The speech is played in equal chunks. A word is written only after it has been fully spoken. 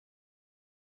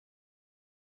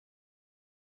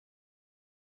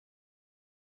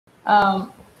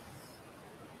Um,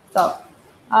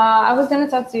 I was going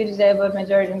to talk to you today about my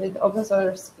journey with open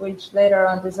source, which later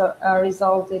on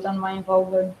resulted on my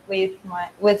involvement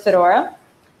with Fedora.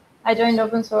 I joined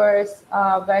open source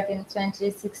back in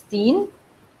 2016.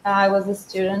 I was a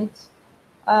student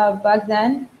back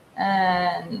then.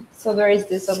 And so there is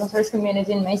this open source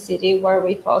community in my city where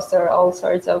we foster all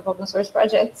sorts of open source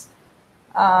projects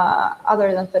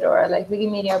other than Fedora, like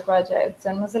Wikimedia projects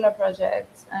and Mozilla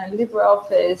projects and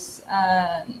LibreOffice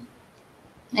and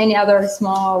any other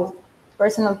small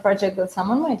personal project that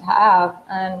someone might have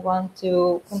and want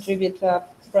to contribute to a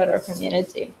broader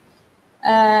community.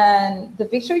 And the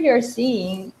picture you're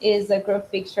seeing is a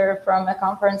group picture from a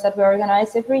conference that we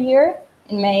organize every year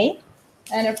in May.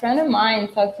 And a friend of mine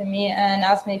talked to me and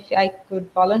asked me if I could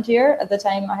volunteer. At the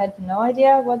time, I had no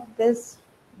idea what this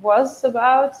was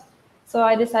about. So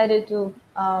I decided to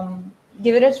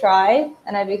give it a try,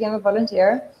 and I became a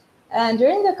volunteer. And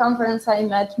during the conference, I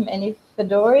met many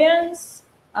Fedorians.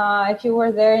 If you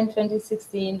were there in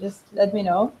 2016, just let me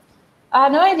know. I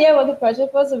had no idea what the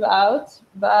project was about,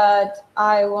 but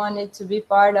I wanted to be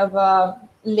part of a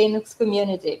Linux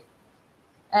community.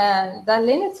 And that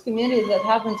Linux community that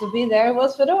happened to be there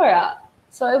was Fedora.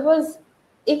 So it was,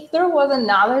 if there was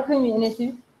another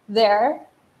community there,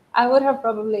 I would have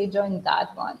probably joined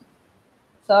that one.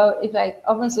 So if like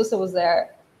OpenSUSE was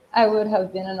there, I would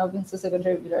have been an OpenSUSE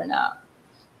contributor now.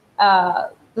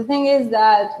 The thing is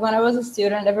that when I was a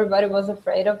student, everybody was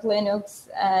afraid of Linux.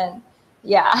 And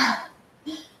yeah,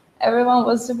 everyone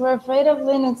was super afraid of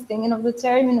Linux, thinking of the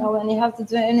terminal, and you have to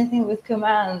do anything with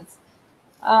commands.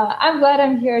 I'm glad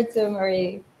I'm here too,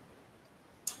 Marie.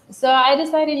 So I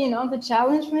decided, to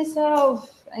challenge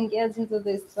myself and get into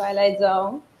this Twilight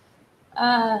Zone.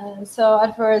 So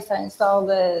at first I installed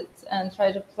it and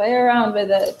tried to play around with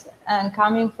it. And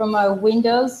coming from a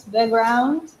Windows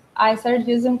background, I started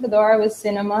using Fedora with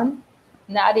Cinnamon,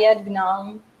 not yet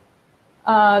GNOME,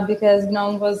 because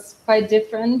GNOME was quite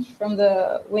different from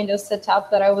the Windows setup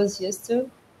that I was used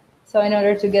to. So in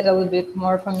order to get a little bit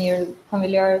more familiar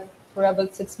for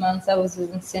about 6 months, I was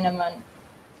using Cinnamon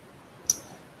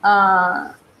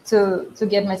to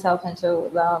get myself into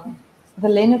the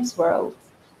Linux world.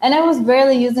 And I was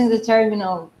barely using the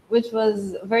terminal, which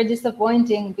was very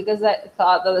disappointing because I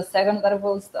thought that the second that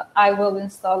I will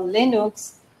install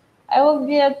Linux, I will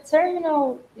be a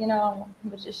terminal,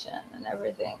 magician and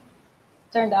everything.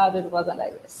 Turned out it wasn't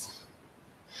like this.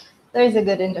 There's a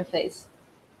good interface.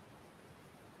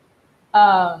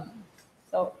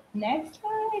 So next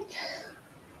slide.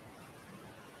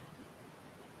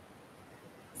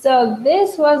 So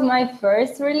this was my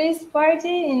first release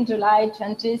party in July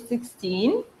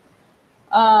 2016.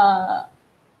 I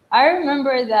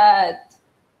remember that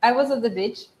I was at the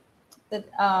beach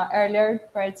earlier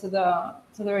prior to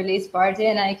the release party,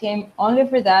 and I came only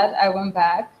for that. I went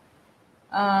back.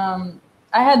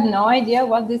 I had no idea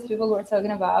what these people were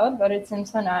talking about, but it seemed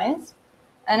so nice.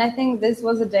 And I think this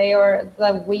was a day or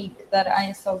the week that I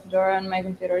installed Fedora on my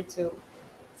computer too.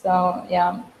 So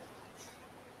yeah,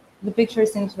 the picture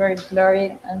seems very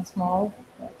blurry and small.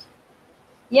 But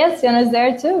yes, Yana is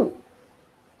there too.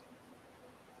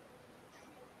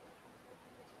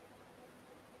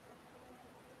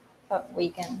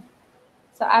 Weekend.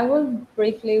 So I would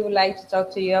like to talk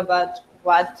to you about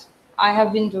what I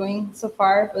have been doing so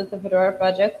far with the Fedora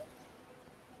project.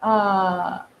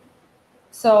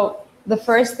 So the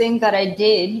first thing that I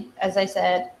did, as I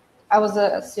said, I was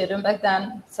a student back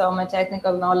then, so my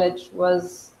technical knowledge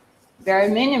was very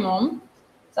minimum.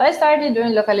 So I started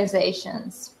doing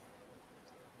localizations.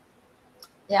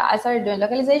 Yeah, I started doing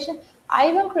localization. I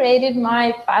even created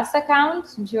my FAST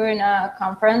account during a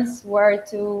conference where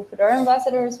 2 Fedora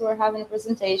ambassadors were having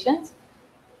presentations.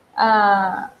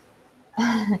 And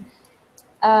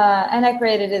I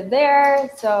created it there.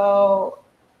 So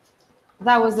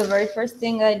that was the very first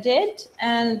thing I did.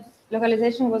 And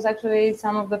localization was actually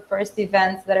some of the first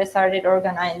events that I started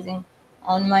organizing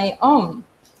on my own.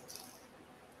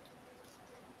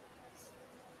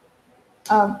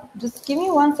 Just give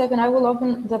me 1 second. I will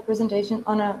open the presentation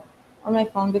on my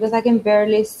phone because I can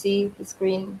barely see the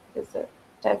screen because the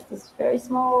text is very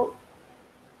small.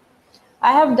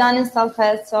 I have done install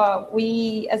fest, so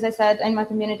as I said, in my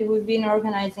community, we've been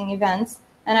organizing events,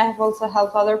 and I have also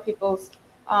helped other people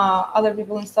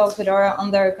install Fedora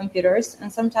on their computers.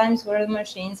 And sometimes where the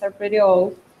machines are pretty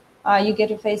old, you get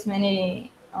to face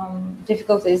many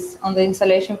difficulties on the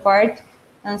installation part,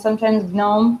 and sometimes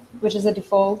GNOME, which is a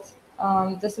default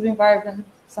desktop environment,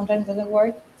 sometimes doesn't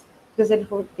work because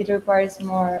it requires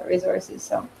more resources.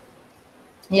 So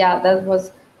yeah, that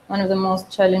was one of the most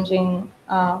challenging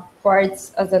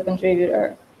parts as a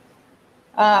contributor.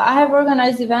 I have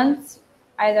organized events,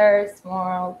 either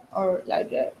small or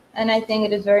larger, and I think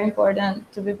it is very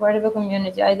important to be part of a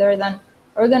community, either than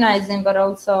organizing, but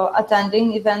also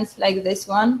attending events like this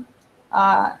one.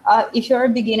 If you're a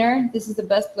beginner, this is the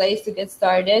best place to get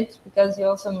started because you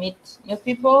also meet new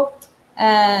people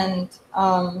and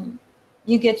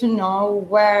you get to know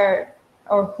where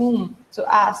or whom to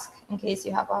ask in case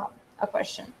you have a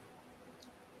question.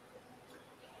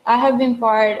 I have been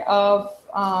part of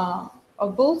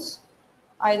booths,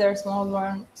 either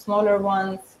smaller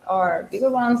ones or bigger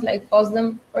ones, like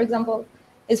FOSDEM, for example,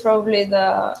 is probably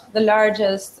the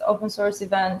largest open source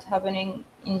event happening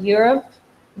in Europe.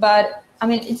 But I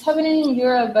mean, it's happening in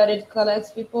Europe, but it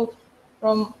collects people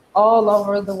from all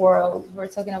over the world. We're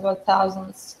talking about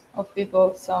thousands of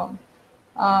people, so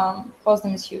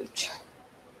FOSDEM is huge.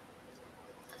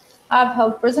 I've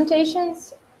held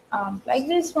presentations like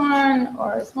this one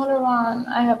or a smaller one.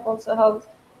 I have also held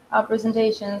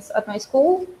presentations at my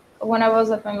school when I was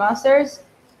at my master's.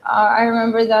 I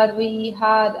remember that we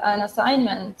had an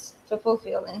assignment to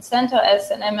fulfill in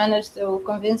CentOS, and I managed to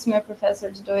convince my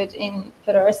professor to do it in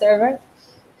Fedora server,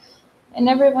 and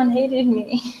everyone hated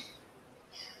me.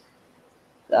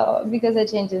 So because I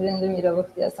changed it in the middle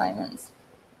of the assignments.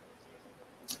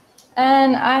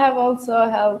 And I have also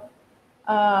helped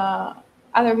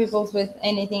other people with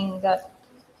anything that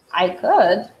I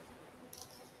could.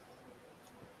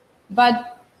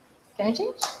 But can you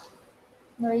change?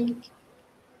 Marie?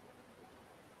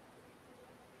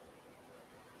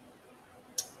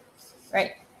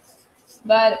 Right.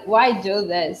 But why do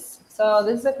this? So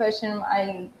this is a question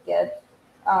I get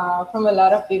from a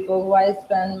lot of people. Why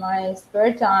spend my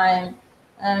spare time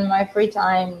and my free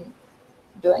time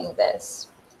doing this?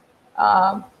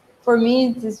 For me,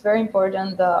 it is very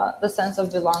important, the sense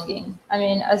of belonging. I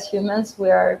mean, as humans, we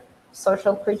are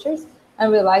social creatures,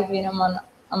 and we like being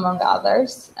among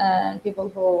others and people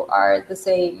who are the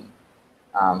same,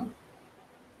 at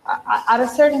a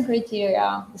certain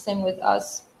criteria, the same with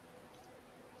us.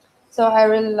 So I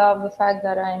really love the fact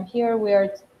that I'm here. We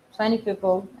are 20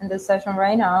 people in this session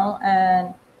right now,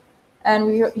 and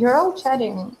you're all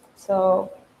chatting.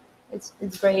 So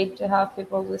it's great to have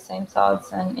people with the same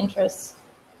thoughts and interests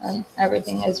and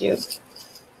everything as you.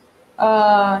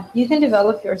 You can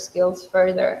develop your skills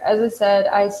further. As I said,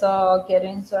 I saw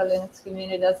getting into a Linux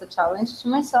community as a challenge to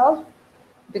myself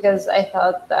because I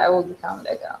thought that I would become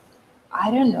like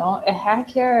I don't know, a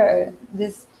hacker.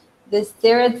 This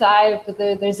stereotype that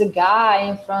there's a guy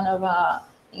in front of a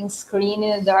screen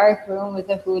in a dark room with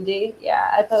a hoodie.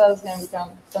 Yeah, I thought I was going to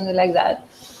become something like that.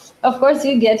 Of course,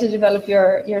 you get to develop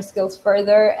your skills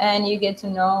further and you get to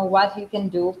know what you can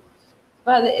do.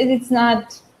 But it's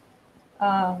not,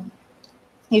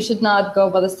 you should not go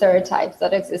by the stereotypes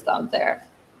that exist out there.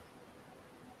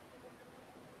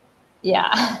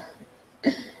 Yeah.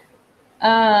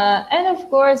 And of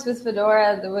course, with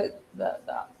Fedora,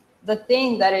 the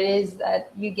thing that it is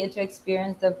that you get to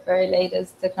experience the very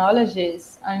latest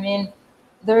technologies. I mean,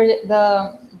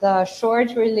 the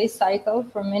short release cycle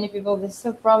for many people, this is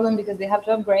a problem because they have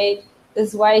to upgrade. This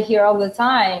is why I hear all the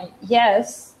time,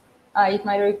 yes, it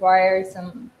might require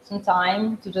some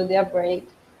time to do the upgrade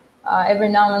every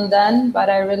now and then, but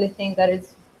I really think that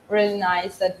it's really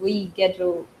nice that we get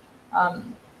to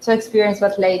experience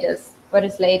what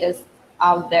is latest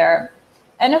out there.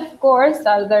 And of course,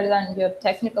 other than your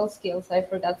technical skills, I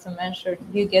forgot to mention,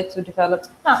 you get to develop,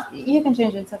 no, you can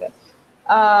change it, it's okay.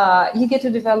 You get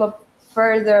to develop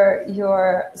further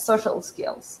your social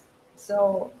skills.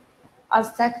 So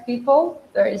as tech people,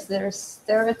 there is this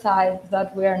stereotype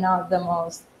that we are not the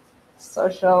most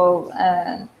social,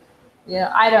 and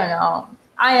I don't know.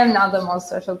 I am not the most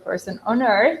social person on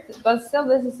earth, but still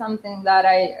this is something that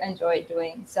I enjoy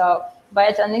doing. So by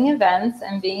attending events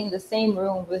and being in the same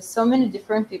room with so many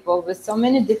different people, with so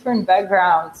many different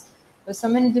backgrounds, with so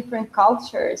many different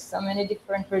cultures, so many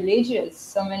different religions,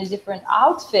 so many different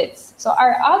outfits. So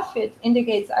our outfit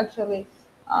indicates actually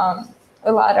a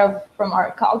lot from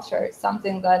our culture,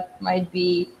 something that might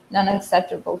be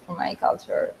non-acceptable from my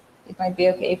culture. It might be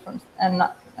okay from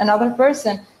another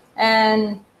person.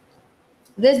 And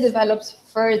this develops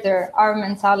further our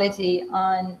mentality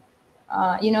on,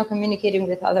 communicating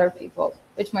with other people,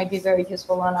 which might be very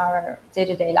useful on our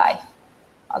day-to-day life,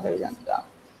 other than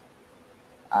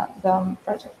the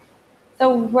project.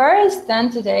 So where I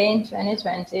stand today in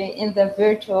 2020, in the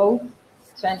virtual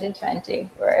 2020,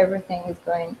 where everything is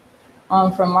going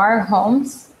on from our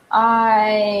homes,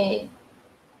 I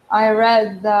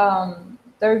read the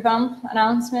revamp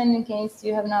announcement, in case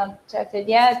you have not checked it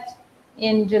yet,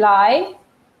 in July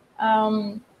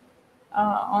on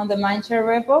the Mindshare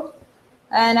repo.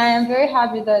 And I am very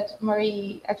happy that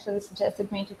Marie actually suggested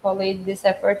me to co-lead this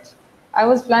effort. I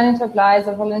was planning to apply as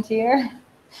a volunteer,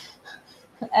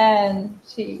 but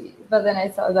then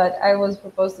I saw that I was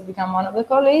proposed to become one of the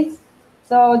co-leads.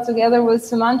 So together with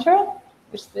Sumantra,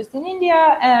 which is based in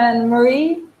India, and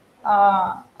Marie,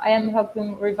 I am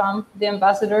helping revamp the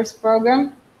ambassadors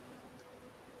program.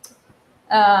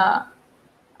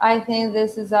 I think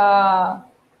this is a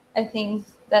thing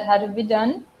that had to be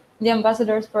done. The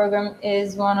ambassadors program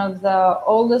is one of the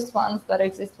oldest ones that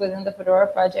exist within the Fedora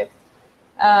project.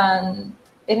 And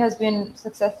it has been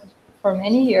successful for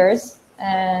many years,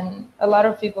 and a lot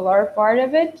of people are part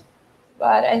of it.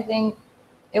 But I think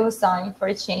it was time for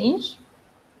a change.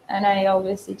 And I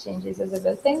always see changes as a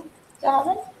good thing to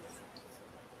happen.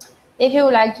 If you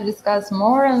would like to discuss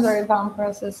more on the revamp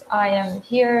process, I am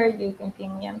here. You can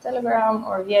ping me on Telegram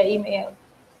or via email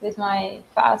with my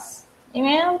fast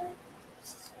email.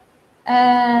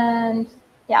 And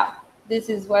yeah, this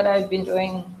is what I've been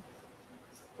doing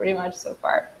pretty much so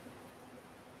far.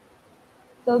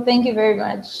 So thank you very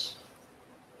much.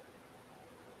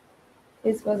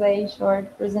 This was a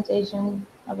short presentation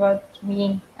about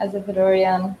me as a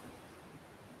Fedorian.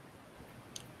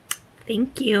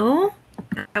 Thank you.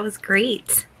 That was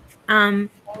great. Thank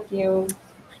you.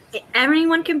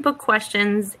 Everyone can put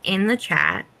questions in the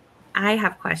chat. I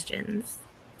have questions.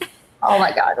 Oh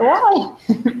my God, why?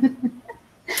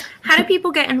 How do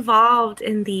people get involved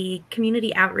in the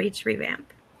community outreach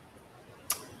revamp?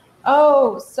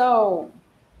 Oh, so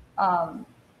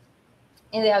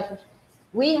in the outreach,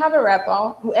 we have a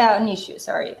repo, an issue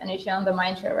on the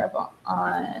Mindshare repo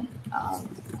on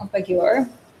Pagure.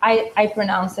 I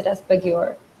pronounce it as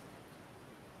Pagure.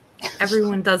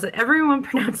 Everyone does it. Everyone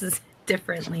pronounces it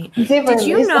differently. Did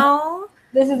you know?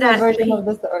 This is my version of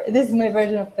the story. This is my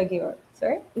version of Pagure.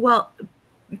 Sorry? Well,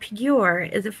 Pagure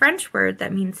is a French word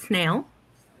that means snail.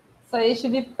 So it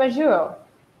should be Pagure.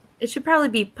 It should probably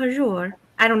be Pagure.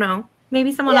 I don't know.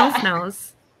 Maybe someone else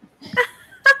knows.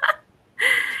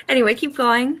 Anyway, keep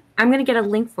going. I'm going to get a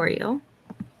link for you.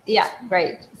 Yeah,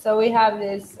 great. So we have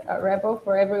this repo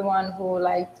for everyone who would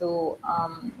like to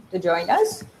join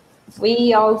us.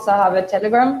 We also have a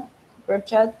Telegram group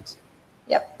chat.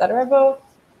 Yep, that repo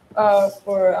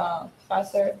for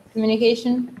faster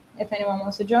communication. If anyone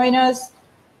wants to join us,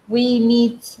 we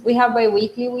have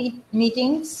bi-weekly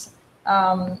meetings.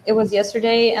 It was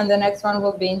yesterday, and the next one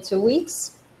will be in 2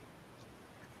 weeks.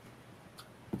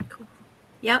 Cool.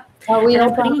 Yep. We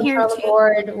open the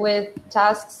board with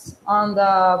tasks on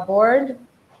the board.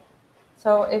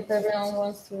 So if everyone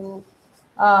wants to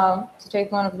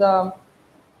take one of the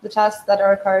tasks that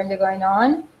are currently going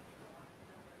on.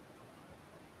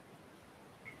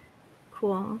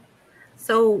 Cool.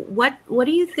 So what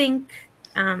do you think,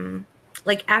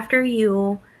 like after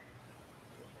you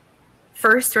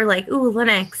first were like, ooh,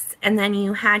 Linux, and then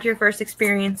you had your first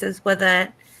experiences with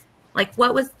it, like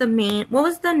what was the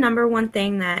number one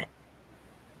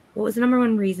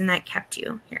reason that kept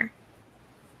you here?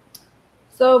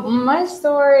 So my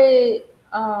story,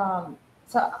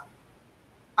 so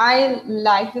I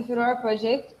like the Fedora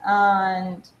project,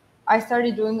 and I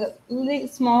started doing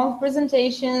small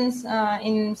presentations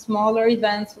in smaller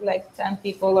events, like 10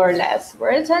 people or less were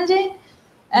attending.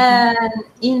 And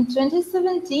in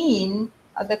 2017,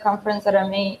 at the conference that I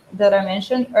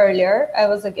mentioned earlier, I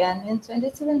was again in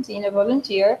 2017 a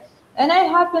volunteer, and I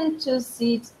happened to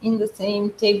sit in the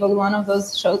same table, one of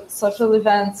those social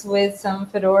events with some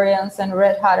Fedorians and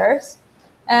Red Hatters.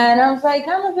 And I was like,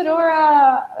 I'm a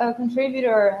Fedora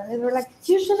contributor. And they were like,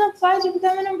 you should apply to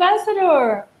become an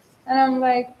ambassador. And I'm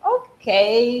like,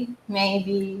 okay,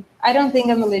 maybe. I don't think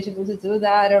I'm eligible to do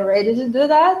that or ready to do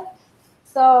that.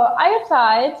 So I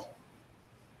applied.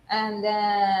 And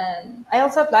then I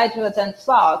also applied to attend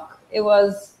Flock. It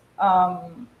was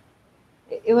in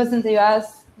the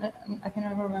US. I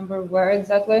cannot remember where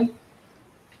exactly.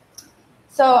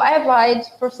 So I applied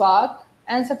for Flock,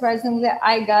 and surprisingly,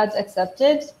 I got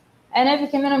accepted, and I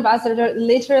became an ambassador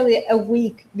literally a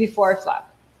week before Flock.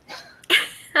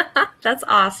 That's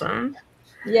awesome.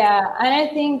 Yeah, and I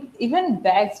think even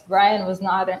Brian was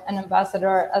not an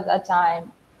ambassador at that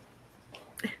time.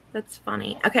 That's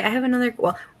funny. Okay, I have another.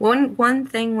 Well, one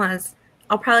thing was,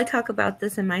 I'll probably talk about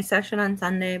this in my session on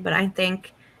Sunday, but I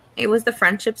think it was the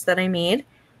friendships that I made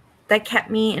that kept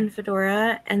me in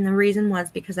Fedora, and the reason was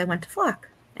because I went to Flock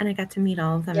and I got to meet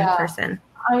all of them in person.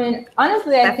 I mean,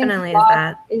 honestly, I think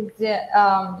Flock is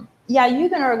yeah, you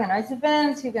can organize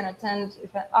events, you can attend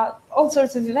all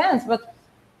sorts of events, but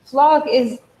Flock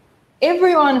is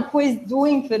everyone who is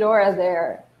doing Fedora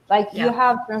there. Like you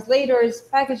have translators,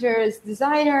 packagers,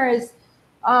 designers,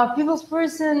 people's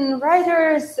person,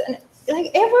 writers, and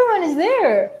like everyone is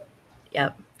there.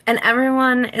 Yep. And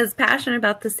everyone is passionate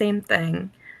about the same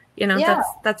thing. You know, Yeah.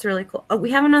 that's really cool. Oh,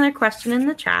 we have another question in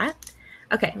the chat.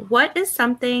 Okay, what is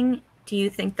something do you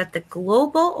think that the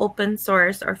global open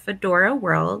source or Fedora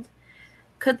world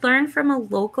could learn from a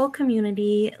local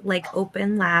community like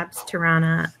Open Labs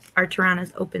Tirana or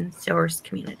Tirana's open source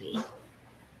community?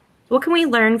 What can we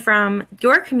learn from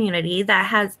your community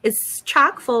that is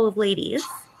chock full of ladies?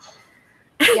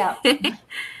 Yeah.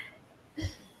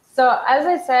 So as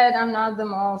I said, I'm not the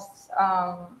most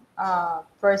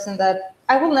person that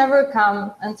I will never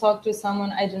come and talk to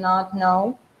someone I do not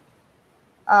know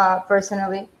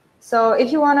personally. So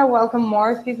if you want to welcome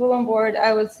more people on board,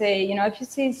 I would say, you know, if you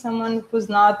see someone who's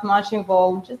not much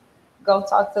involved, just go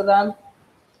talk to them.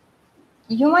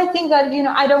 You might think that, you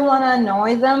know, I don't want to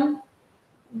annoy them,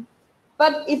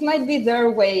 but it might be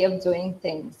their way of doing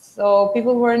things. So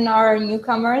people who are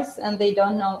newcomers and they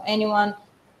don't know anyone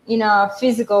in a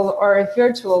physical or a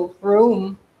virtual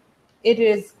room, it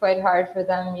is quite hard for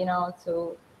them, you know,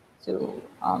 to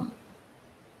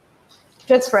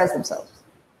express themselves.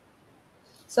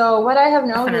 So what I have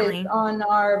noticed Definitely. on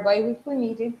our bi-weekly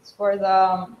meetings for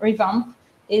the revamp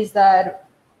is that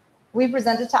we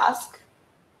present a task,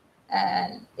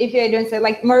 and if you don't say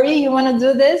like, Marie, you want to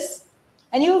do this?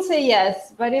 And you will say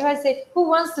yes. But if I say, who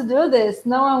wants to do this?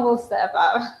 No one will step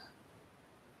up.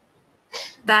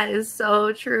 That is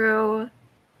so true.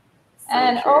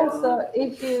 And also,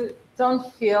 if you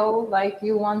don't feel like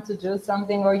you want to do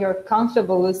something or you're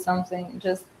comfortable with something,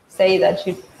 just say that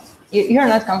you're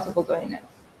not comfortable doing it.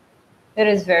 It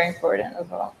is very important as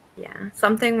well. Yeah.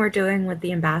 Something we're doing with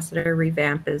the ambassador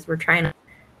revamp is we're trying to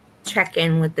check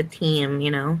in with the team,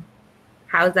 you know.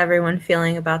 How's everyone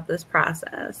feeling about this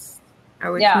process?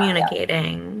 Are we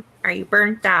communicating? Yeah. Are you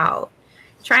burnt out?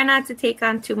 Try not to take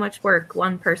on too much work.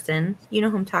 One person, you know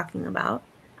who I'm talking about,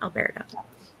 Alberto.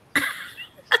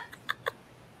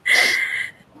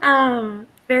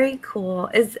 Very cool.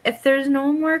 If there's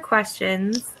no more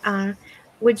questions,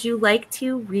 would you like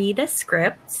to read a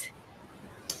script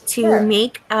to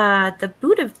make the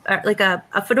boot of like a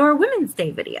Fedora Women's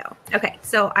Day video? Okay,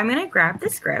 so I'm gonna grab the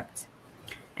script.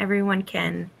 Everyone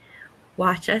can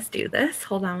watch us do this.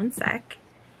 Hold on one sec.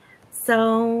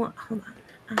 So hold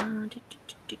on.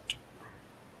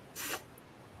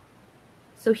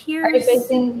 So here's. Are you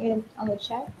pasting it on the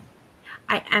chat?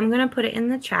 I'm going to put it in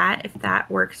the chat if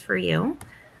that works for you.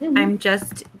 Mm-hmm. I'm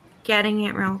just getting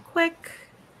it real quick.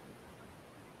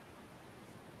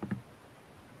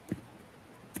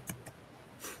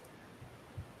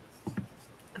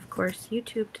 Of course,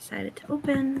 YouTube decided to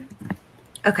open.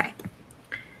 Okay.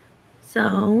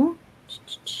 So,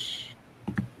 let's see.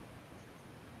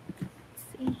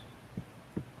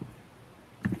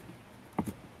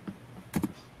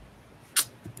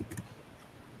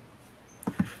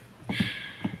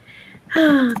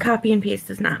 Copy and paste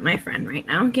is not my friend right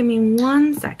now. Give me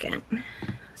 1 second.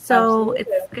 So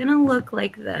it's going to look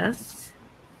like this.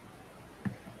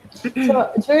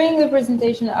 So during the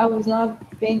presentation, I was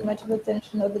not paying much of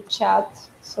attention to the chat,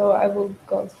 so I will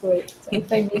go through it. So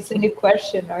if I miss any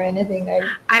question or anything,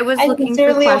 I was looking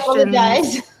for questions.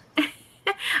 Apologize.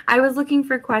 I was looking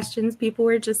for questions. People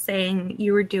were just saying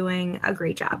you were doing a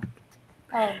great job.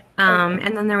 Oh, okay.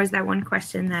 And then there was that one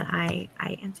question that I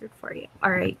answered for you.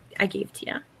 All right, I gave to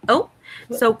you. Oh,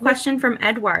 so question from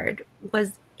Edward.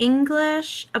 Was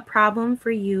English a problem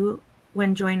for you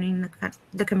when joining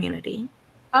the community?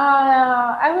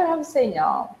 I would have to say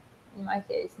no. In my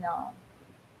case, no.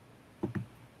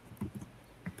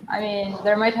 I mean,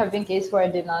 there might have been cases where I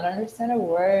did not understand a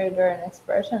word or an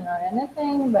expression or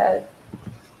anything, but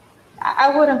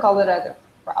I wouldn't call it a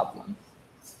problem.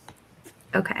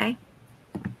 Okay.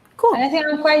 Cool. And I think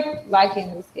I'm quite lucky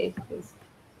in this case because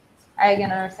I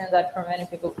can understand that for many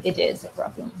people it is a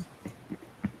problem.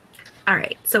 All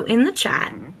right. So in the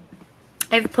chat,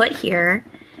 I've put here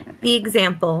the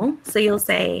example. So you'll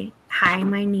say, hi,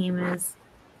 my name is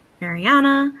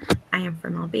Mariana. I am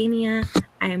from Albania.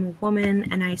 I am a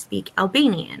woman and I speak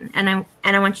Albanian. And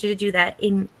I want you to do that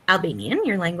in Albanian,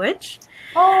 your language.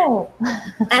 Oh.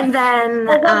 And then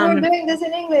we're doing this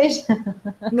in English.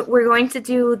 We're going to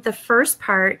do the first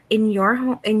part in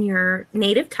your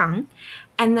native tongue.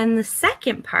 And then the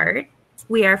second part,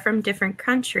 we are from different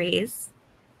countries.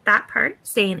 That part,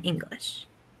 say in English.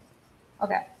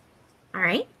 Okay. All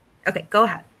right. Okay, go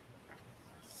ahead.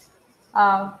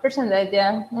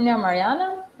 Përshëndetje, unë jam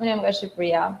Mariana, unë jam nga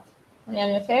Shqipëria. Unë jam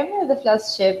një femër dhe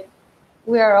flas shqip.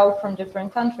 We are all from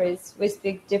different countries. We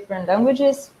speak different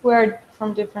languages. We are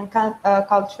from different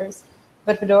cultures.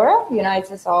 But Fedora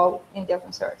unites us all in the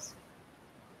open source.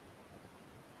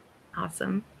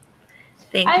 Awesome.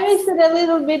 Thanks. I missed it a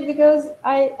little bit because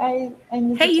I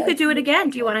missed Hey, you could do it again.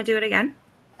 Do you want to do it again?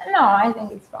 No, I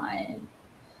think it's fine.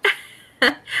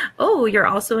 Oh, you're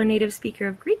also a native speaker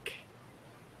of Greek?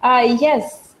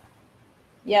 Yes.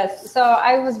 Yes. So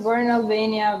I was born in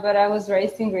Albania, but I was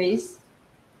raised in Greece.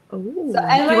 Oh, So,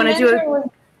 and do you want to do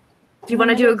do you want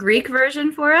to do a Greek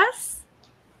version for us?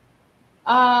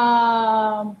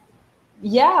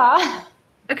 Yeah.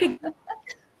 Okay.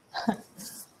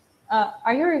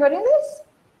 Are you recording this?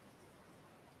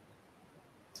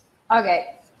 Okay.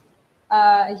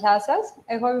 Γεια σας.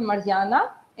 Εγώ είμαι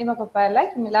Mariana. Είμαι κοπέλα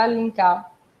και μιλάω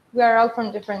ελληνικά. We are all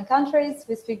from different countries.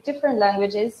 We speak different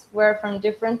languages. We're from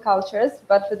different cultures,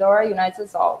 but Fedora unites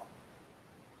us all.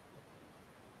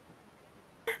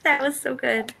 That was so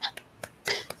good.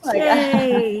 Oh,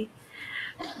 yay.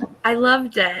 I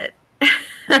loved it.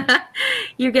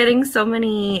 You're getting so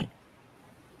many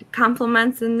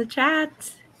compliments in the chat.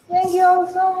 Thank you all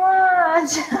so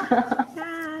much.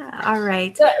 Yeah. All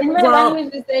right. So in my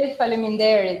language, we say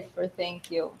faleminderit for thank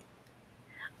you.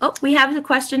 Oh, we have a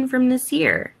question from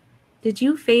Nasir. Did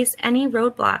you face any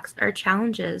roadblocks or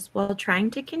challenges while trying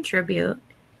to contribute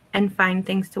and find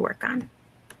things to work on?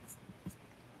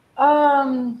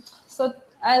 So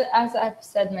as I've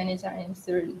said many times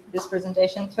through this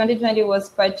presentation, 2020 was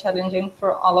quite challenging for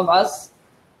all of us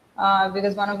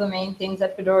because one of the main things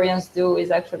that Fedorians do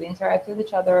is actually interact with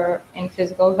each other in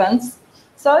physical events.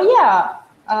 So yeah,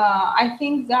 I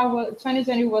think that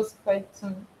 2020 was quite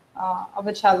some of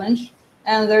a challenge.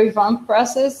 And the revamp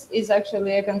process is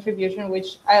actually a contribution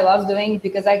which I love doing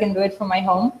because I can do it from my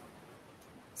home.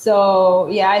 So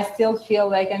yeah, I still feel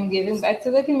like I'm giving back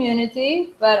to the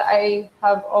community, but I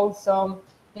have also,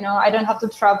 I don't have to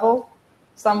travel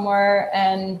somewhere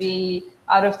and be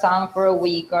out of town for a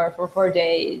week or for 4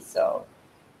 days. So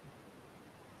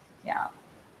yeah.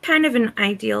 Kind of an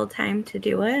ideal time to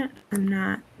do it. I'm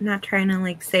not trying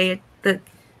to say the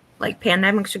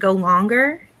pandemic should go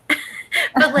longer,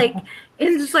 but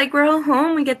it's just we're all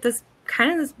home. We get this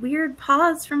weird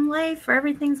pause from life where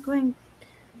everything's going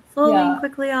slowly and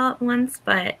quickly all at once.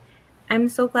 But I'm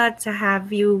so glad to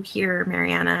have you here,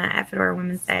 Mariana, at Fedora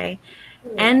Women's Day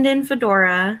and in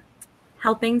Fedora,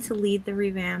 helping to lead the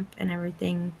revamp and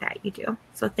everything that you do.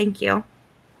 So thank you.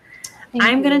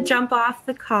 I'm going to jump off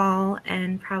the call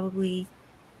and probably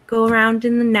go around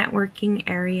in the networking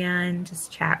area and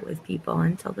just chat with people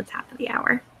until the top of the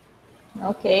hour.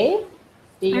 Okay.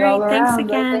 See you all right. all Thanks around.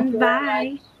 again.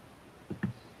 Bye.